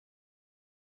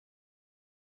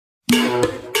If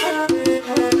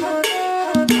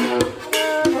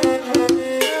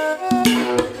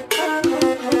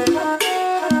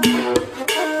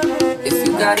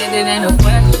you got it, it ain't no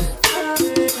question.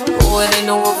 Oh, it ain't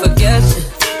no room for guessing.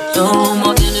 No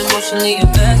more than emotionally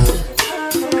invested.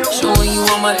 Showing you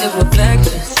all my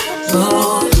imperfections.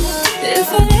 Oh,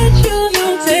 if I let you,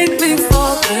 don't take me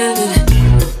for granted.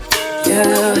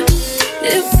 Yeah,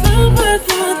 if I'm worth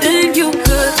more than you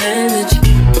could manage.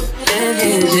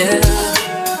 Yeah,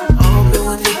 oh, been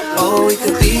with me, oh, we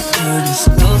could be honest.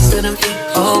 No, set me,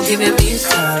 oh, giving me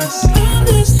stars.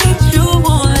 Promise that you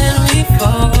won't let me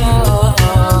fall.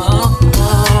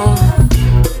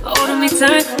 Holding me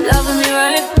tight, loving me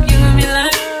right, giving me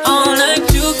life, all like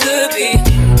you could be.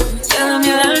 Telling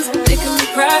me lies, making me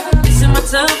cry, missing my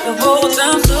time the whole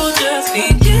time, so just be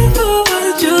careful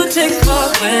what you take for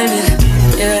granted.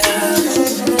 Yeah,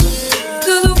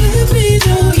 'cause with me,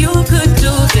 know you could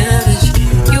do damage.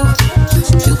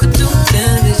 You could do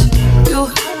damage. You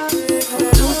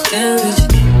do damage.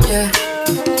 Yeah,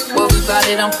 worry about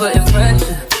it, I'm putting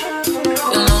pressure.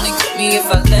 You'll only get me if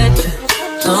I let you.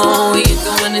 No, we ain't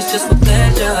doing this just for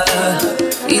pleasure.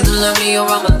 Either love me or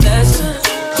I'm a lesson.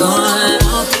 Going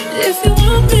on. If you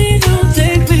want me, don't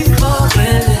take me for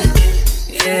granted.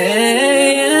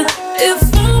 Yeah, if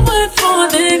I'm worth more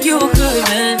than you could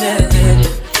manage,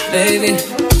 baby.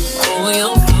 Oh,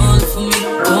 you're falling for me.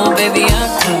 Oh, baby, I'm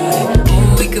calling.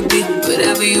 Oh, we could be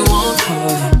whatever you want, call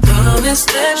it. Promise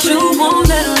that you won't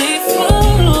let me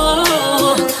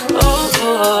fall. Oh.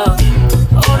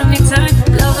 Holding me tight,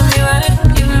 loving me right,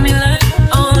 giving me life,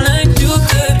 all like you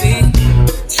could be.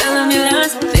 Telling me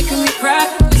lies, making me cry,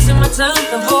 missing my time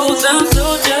the whole time, so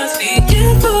just be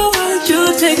careful what you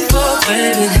take for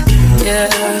granted. Yeah,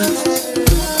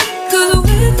 'cause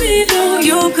with me, know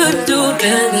you could do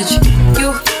damage.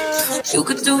 You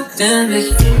could do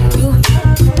damage. You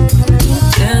do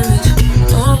damage.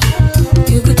 Oh,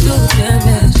 you could do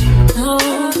damage.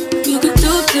 Oh, you could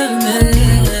do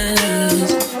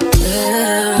damage.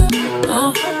 Yeah.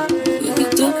 Oh, you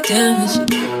could do damage.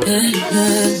 Yeah.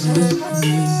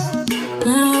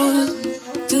 Oh,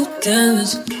 do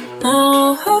damage.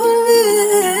 Oh.